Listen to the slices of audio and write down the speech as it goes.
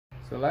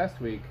So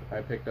last week I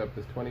picked up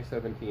this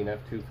 2017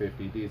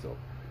 F250 diesel.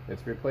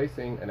 It's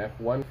replacing an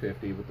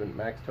F150 with the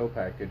max tow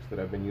package that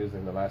I've been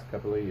using the last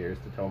couple of years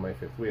to tow my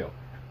fifth wheel.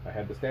 I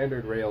had the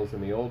standard rails in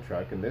the old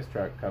truck, and this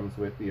truck comes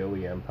with the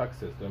OEM puck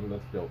system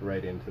that's built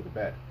right into the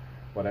bed.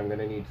 What I'm going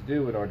to need to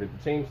do in order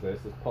to change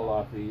this is pull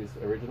off these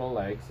original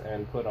legs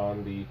and put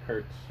on the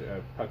Curt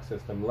puck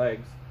system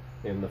legs.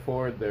 In the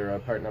Ford, they're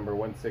part number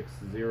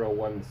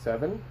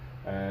 16017,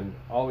 and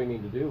all we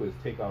need to do is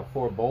take off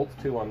 4 bolts,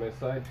 2 on this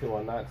side, 2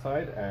 on that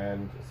side,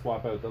 and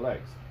swap out the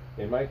legs.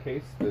 In my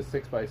case, the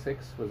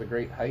 6x6 was a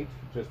great height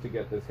just to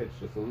get this hitch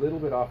just a little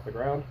bit off the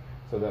ground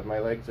so that my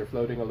legs are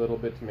floating a little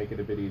bit to make it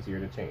a bit easier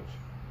to change.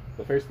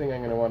 The first thing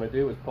I'm going to want to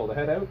do is pull the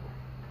head out,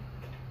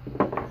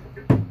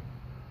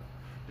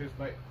 just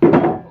by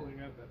pulling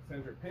out that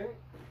center pin.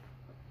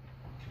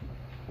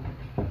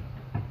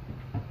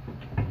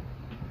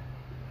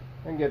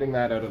 And getting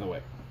that out of the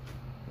way.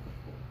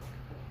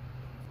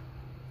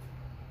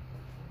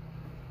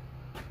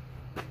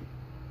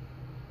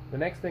 The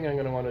next thing I'm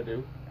going to want to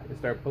do is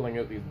start pulling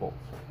out these bolts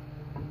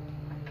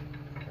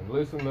and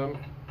loosen them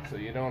so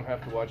you don't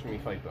have to watch me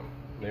fight them.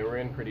 They were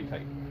in pretty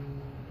tight.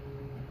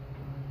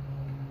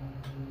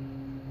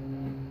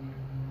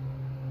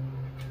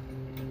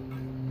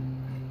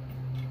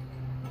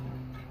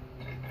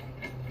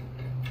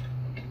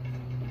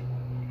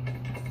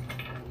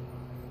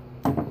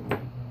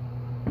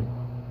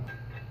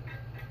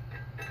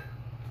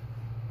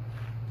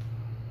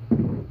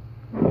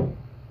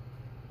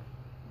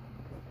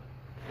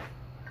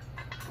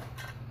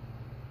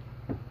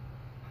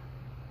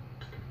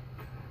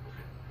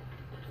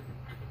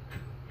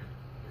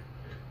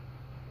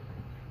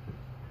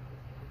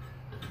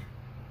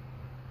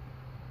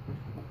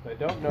 I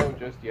don't know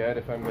just yet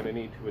if I'm going to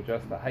need to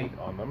adjust the height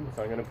on them,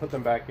 so I'm going to put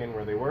them back in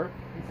where they were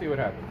and see what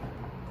happens.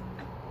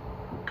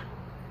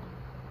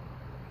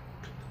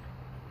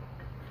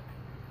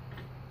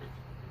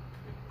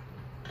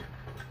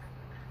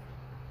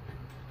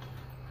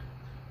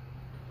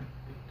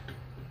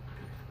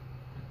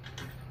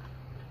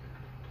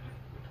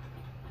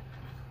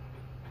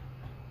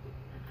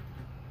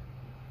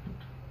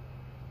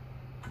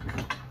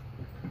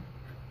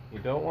 You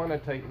don't want to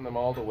tighten them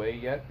all the way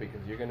yet because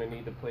you're going to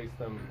need to place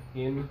them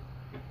in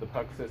the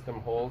puck system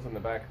holes in the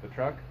back of the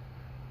truck,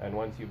 and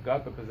once you've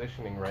got the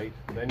positioning right,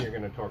 then you're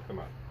going to torque them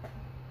up.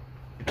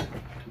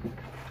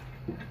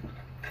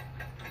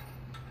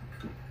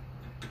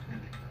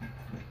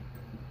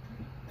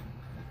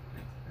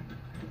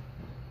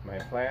 My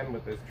plan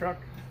with this truck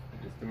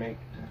is to make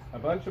a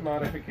bunch of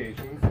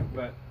modifications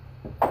that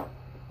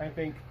I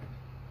think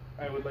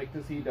I would like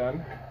to see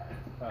done.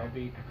 I'll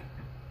be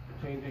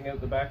changing out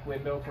the back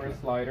window for a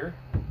slider.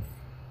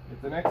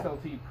 It's an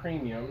XLT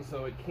premium,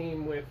 so it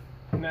came with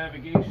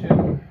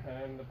navigation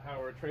and the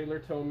power trailer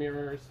tow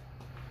mirrors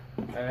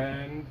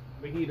and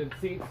the heated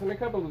seats and a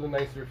couple of the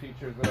nicer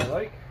features that I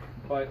like,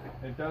 but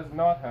it does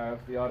not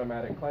have the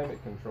automatic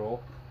climate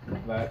control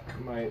that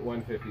my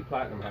 150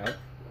 Platinum had,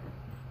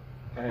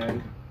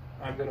 and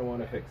I'm going to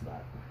want to fix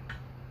that.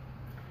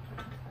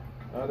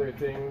 Other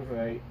things,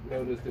 I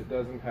noticed it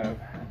doesn't have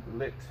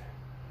lit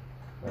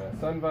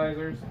sun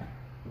visors.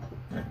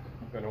 I'm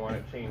going to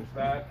want to change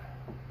that,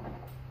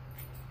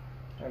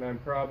 and I'm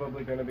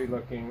probably going to be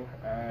looking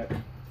at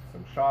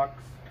some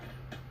shocks,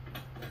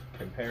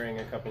 comparing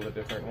a couple of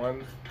different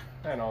ones,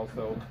 and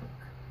also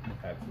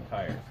add some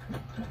tires.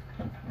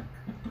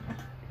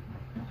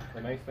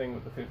 The nice thing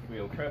with the fifth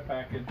wheel tread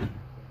package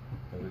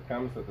is it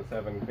comes with a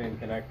 7-pin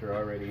connector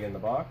already in the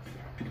box,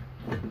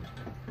 and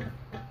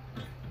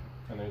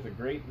there's a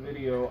great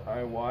video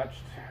I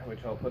watched,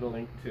 which I'll put a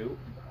link to,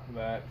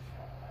 that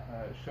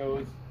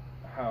shows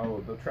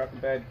how the truck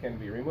bed can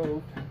be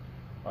removed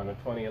on a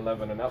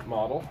 2011 and up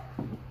model,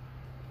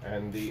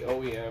 and the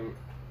OEM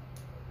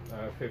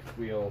fifth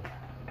wheel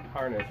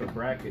harness or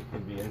bracket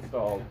can be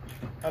installed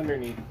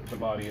underneath the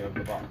body of the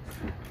box.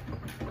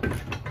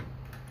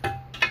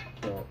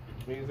 So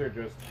these are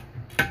just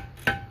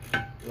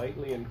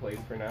lightly in place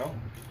for now,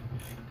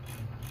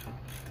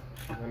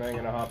 and I'm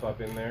going to hop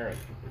up in there and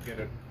get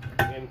it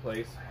in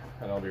place,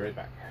 and I'll be right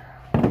back.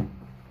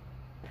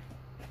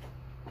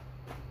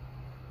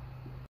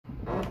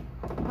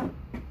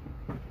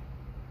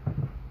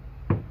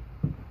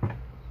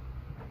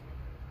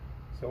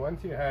 So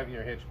once you have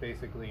your hitch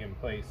basically in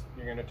place,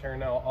 you're going to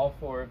turn all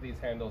 4 of these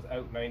handles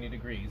out 90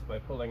 degrees by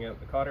pulling out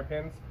the cotter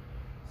pins,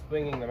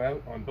 swinging them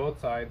out on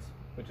both sides,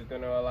 which is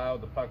going to allow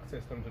the puck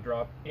system to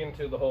drop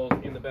into the holes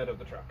in the bed of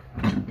the truck.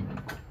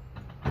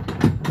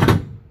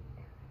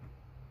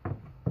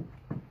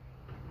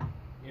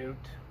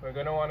 We're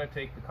going to want to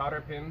take the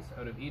cotter pins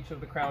out of each of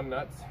the crown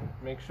nuts.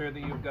 Make sure that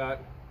you've got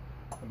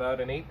about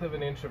 1/8 of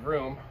an inch of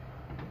room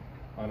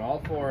on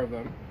all 4 of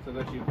them so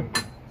that you can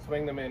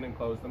swing them in and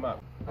close them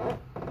up.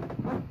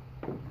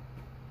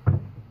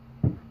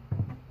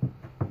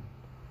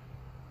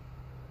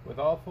 With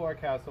all 4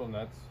 castle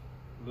nuts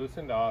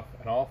loosened off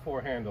and all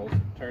 4 handles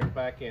turned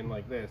back in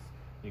like this,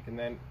 you can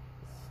then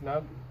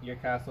snug your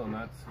castle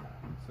nuts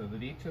so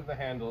that each of the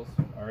handles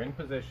are in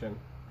position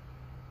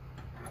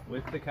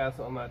with the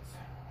castle nuts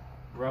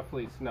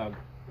roughly snug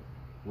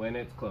when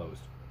it's closed.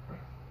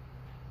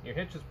 Your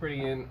hitch is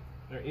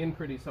in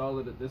pretty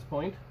solid at this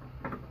point,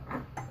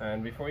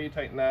 and before you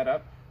tighten that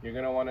up, you're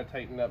going to want to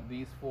tighten up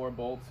these 4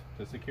 bolts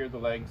to secure the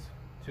legs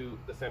to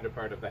the center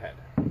part of the head.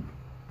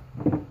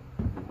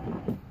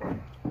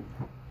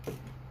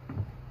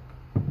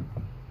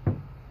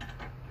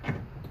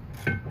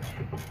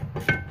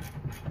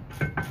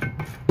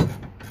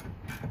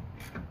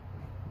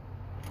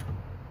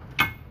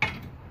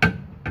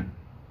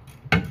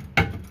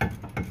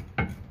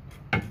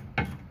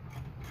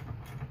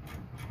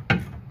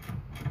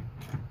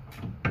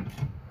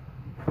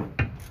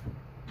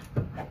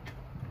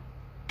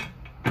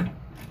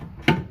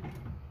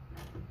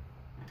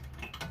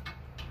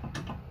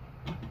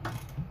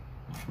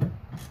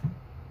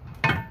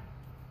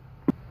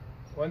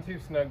 Once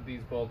you've snugged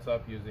these bolts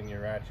up using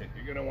your ratchet,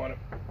 you're going to want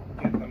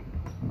to get them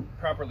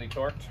properly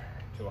torqued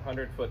to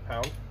 100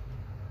 foot-pounds.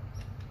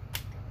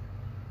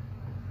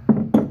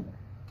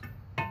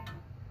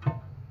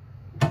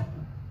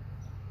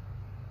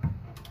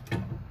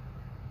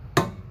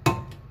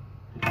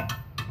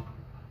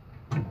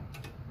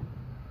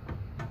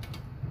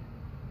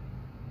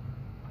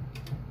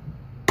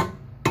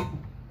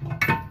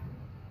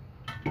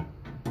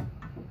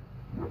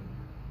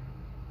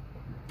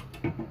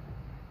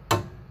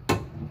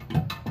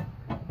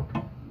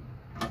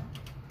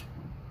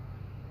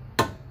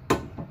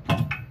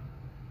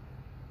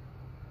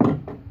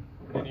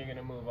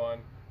 Move on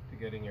to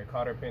getting your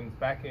cotter pins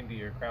back into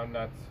your crown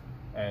nuts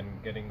and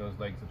getting those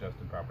legs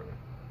adjusted properly.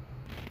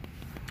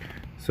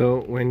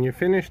 So when you're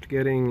finished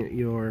getting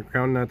your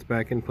crown nuts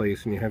back in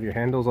place and you have your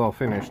handles all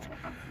finished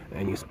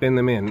and you spin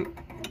them in,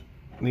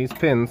 these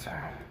pins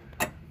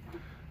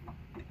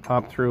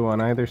pop through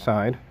on either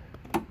side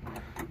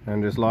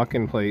and just lock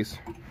in place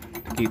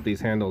to keep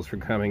these handles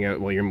from coming out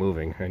while you're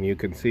moving, and you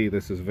can see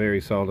this is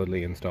very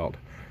solidly installed.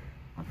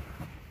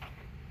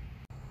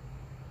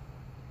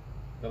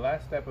 The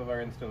last step of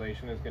our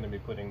installation is going to be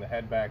putting the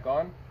head back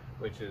on,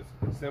 which is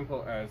as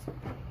simple as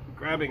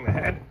grabbing the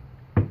head,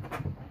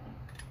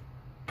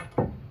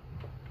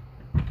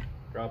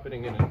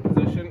 dropping it in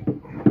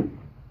position,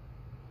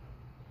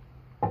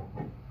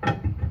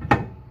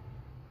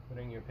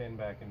 putting your pin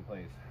back in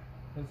place.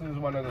 This is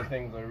one of the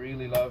things I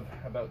really love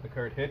about the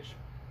Curt hitch.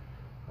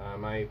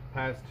 My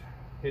past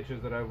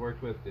hitches that I've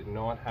worked with did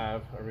not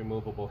have a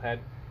removable head,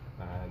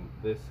 and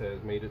this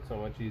has made it so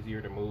much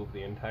easier to move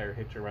the entire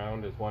hitch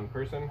around as one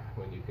person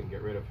when you can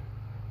get rid of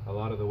a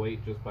lot of the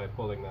weight just by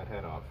pulling that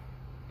head off.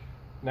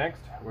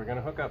 Next, we're going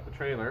to hook up the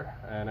trailer,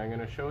 and I'm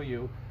going to show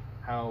you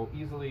how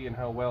easily and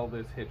how well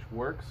this hitch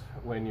works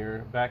when you're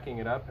backing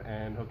it up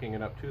and hooking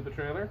it up to the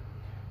trailer.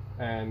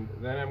 And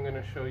then I'm going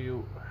to show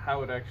you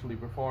how it actually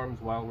performs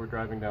while we're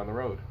driving down the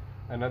road.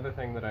 Another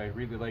thing that I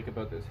really like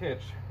about this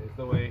hitch is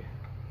the way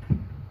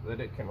that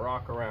it can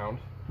rock around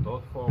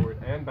both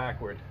forward and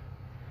backward.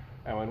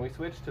 And when we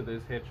switched to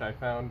this hitch, I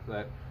found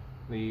that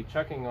the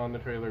chucking on the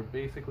trailer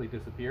basically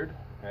disappeared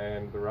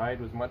and the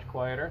ride was much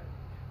quieter.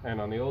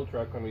 And on the old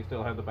truck, when we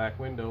still had the back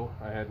window,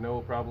 I had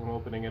no problem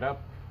opening it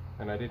up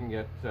and I didn't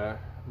get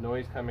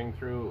noise coming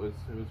through.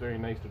 It was very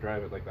nice to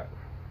drive it like that.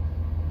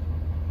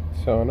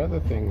 So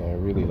another thing I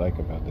really like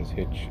about this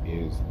hitch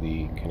is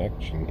the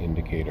connection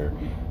indicator,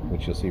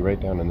 which you'll see right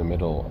down in the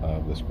middle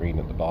of the screen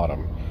at the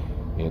bottom.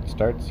 It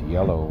starts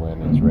yellow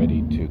when it's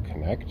ready to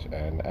connect,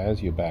 and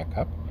as you back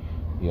up,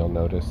 you'll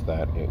notice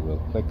that it will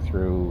click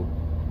through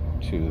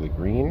to the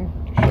green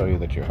to show you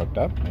that you're hooked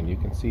up, and you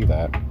can see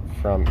that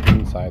from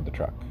inside the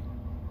truck.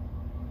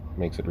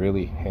 Makes it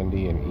really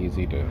handy and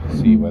easy to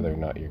see whether or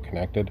not you're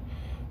connected.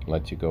 It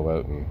lets you go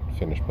out and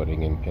finish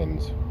putting in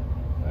pins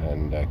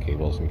and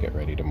cables and get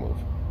ready to move.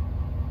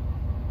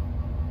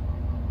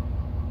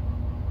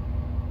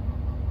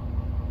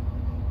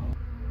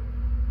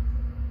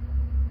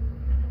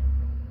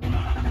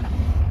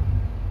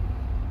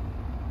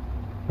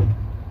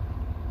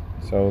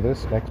 So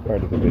this next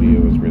part of the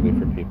video is really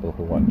for people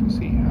who want to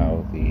see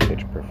how the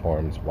hitch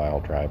performs while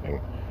driving.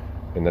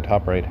 In the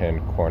top right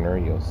hand corner,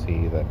 you'll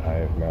see that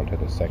I've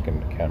mounted a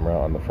second camera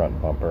on the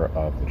front bumper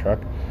of the truck.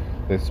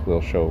 This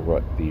will show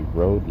what the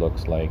road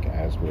looks like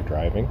as we're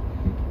driving,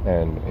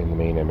 and in the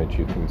main image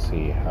you can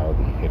see how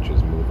the hitch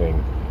is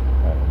moving,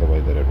 the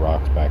way that it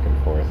rocks back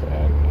and forth,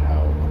 and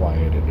how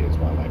quiet it is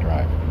while I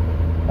drive.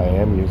 I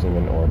am using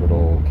an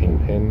orbital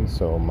kingpin,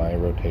 so my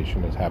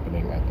rotation is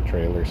happening at the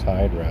trailer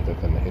side rather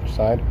than the hitch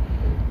side.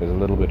 There's a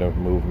little bit of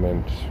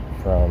movement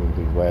from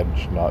the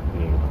wedge not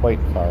being quite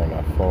far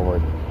enough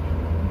forward,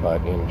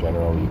 but in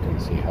general you can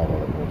see how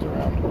well it moves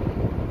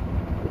around.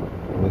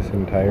 This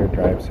entire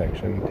drive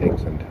section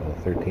takes until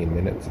 13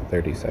 minutes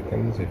 30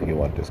 seconds if you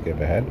want to skip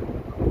ahead.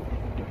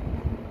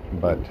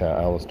 But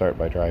I will start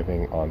by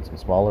driving on some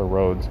smaller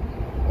roads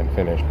and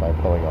finish by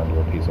pulling onto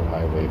a piece of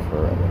highway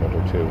for a minute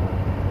or two,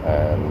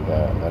 and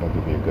that'll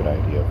give you a good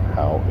idea of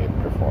how it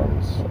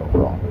performs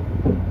overall.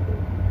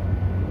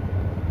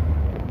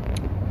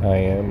 I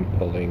am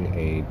pulling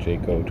a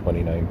Jayco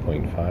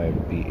 29.5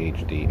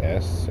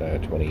 BHDS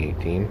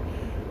 2018.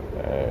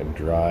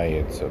 Dry,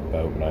 it's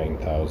about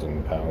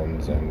 9,000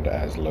 pounds, and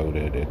as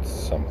loaded, it's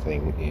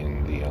something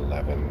in the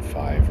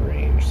 11.5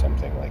 range,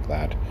 something like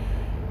that.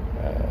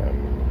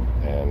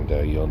 And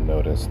you'll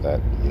notice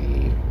that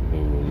the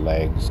new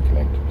legs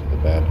connected to the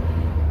bed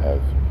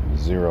have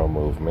zero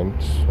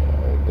movement.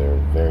 They're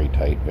very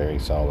tight, very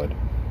solid,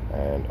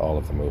 and all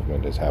of the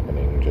movement is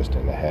happening just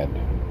in the head.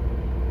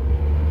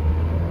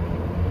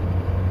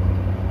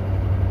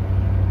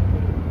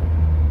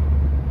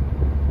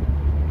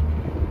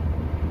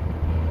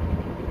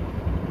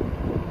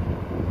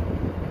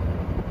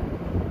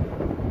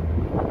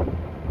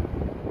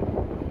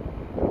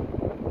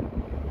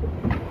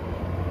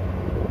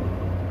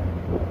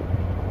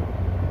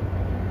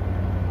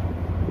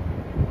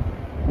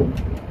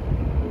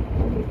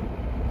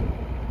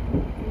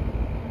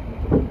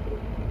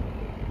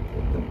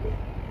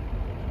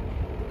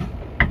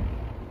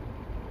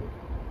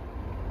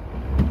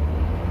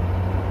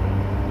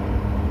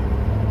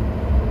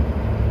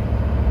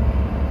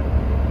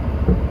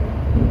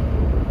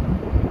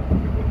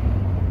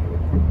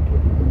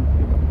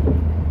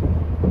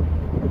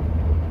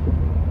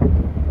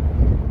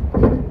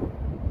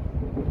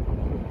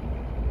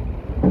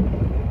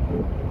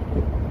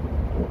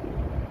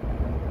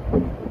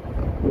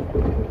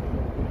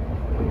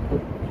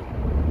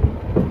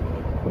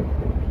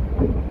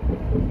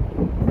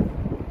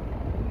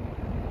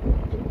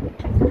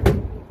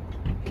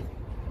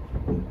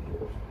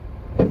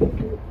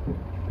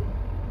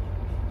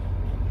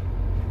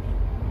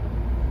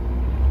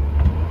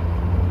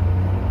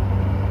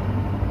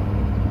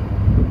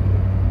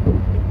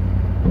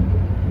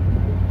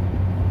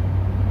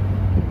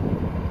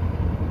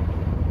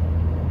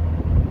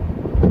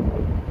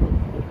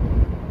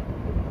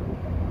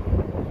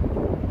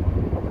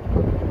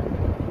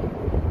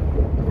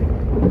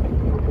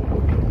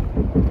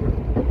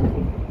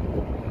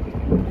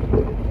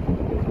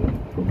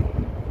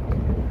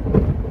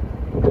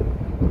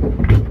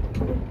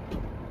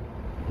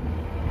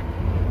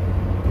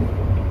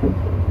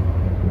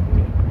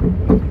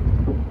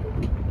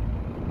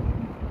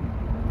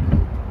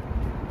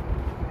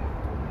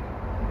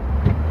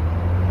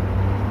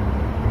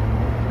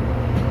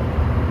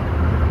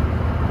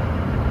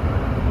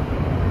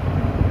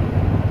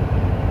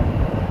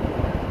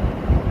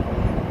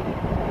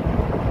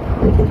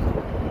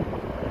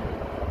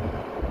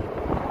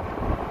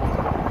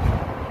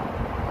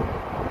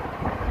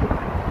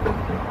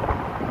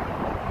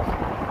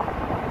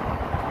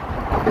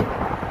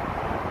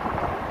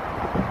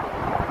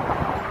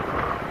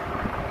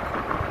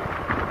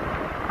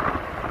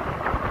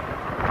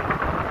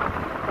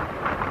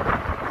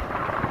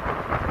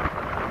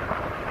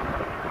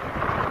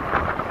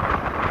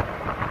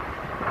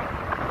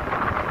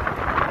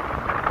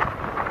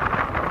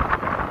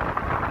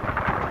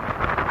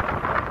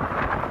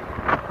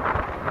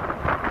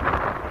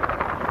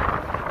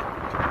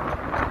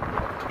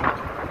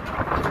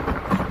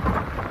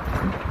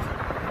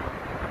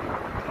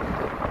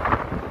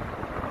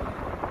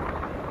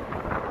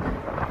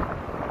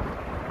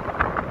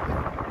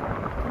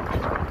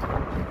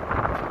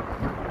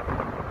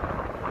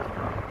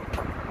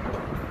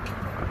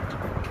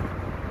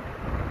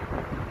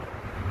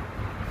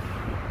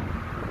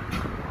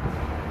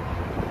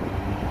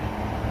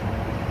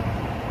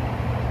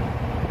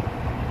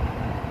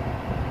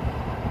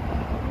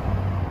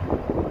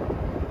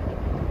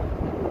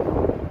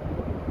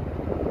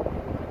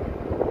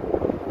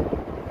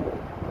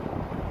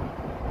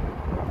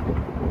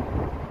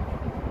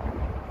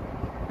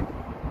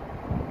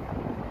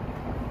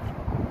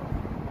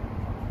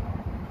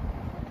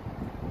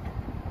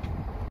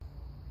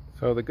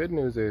 So the good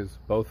news is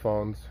both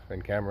phones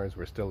and cameras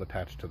were still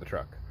attached to the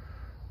truck.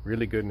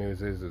 Really good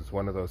news is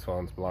one of those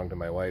phones belonged to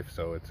my wife,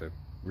 so it's a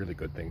really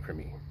good thing for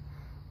me.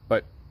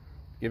 But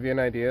give you an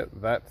idea,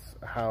 that's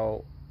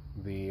how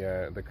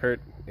the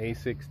Curt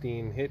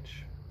A16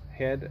 hitch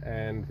head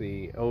and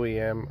the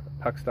OEM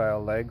puck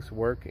style legs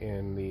work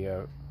in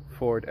the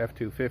Ford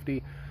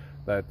F250.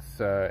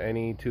 That's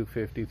any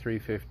 250,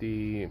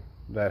 350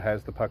 that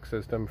has the puck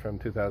system from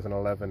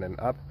 2011 and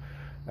up.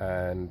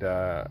 And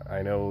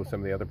I know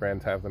some of the other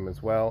brands have them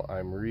as well.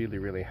 I'm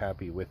really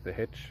happy with the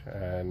hitch,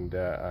 and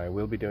I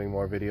will be doing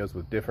more videos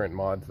with different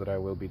mods that I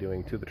will be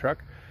doing to the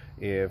truck.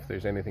 If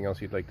there's anything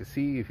else you'd like to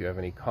see, if you have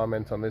any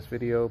comments on this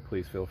video,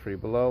 please feel free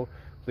below.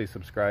 Please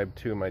subscribe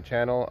to my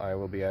channel. I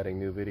will be adding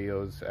new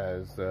videos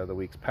as the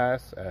weeks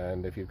pass,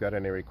 and if you've got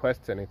any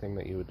requests, anything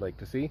that you would like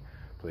to see,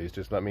 please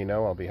just let me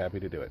know. I'll be happy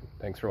to do it.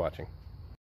 Thanks for watching.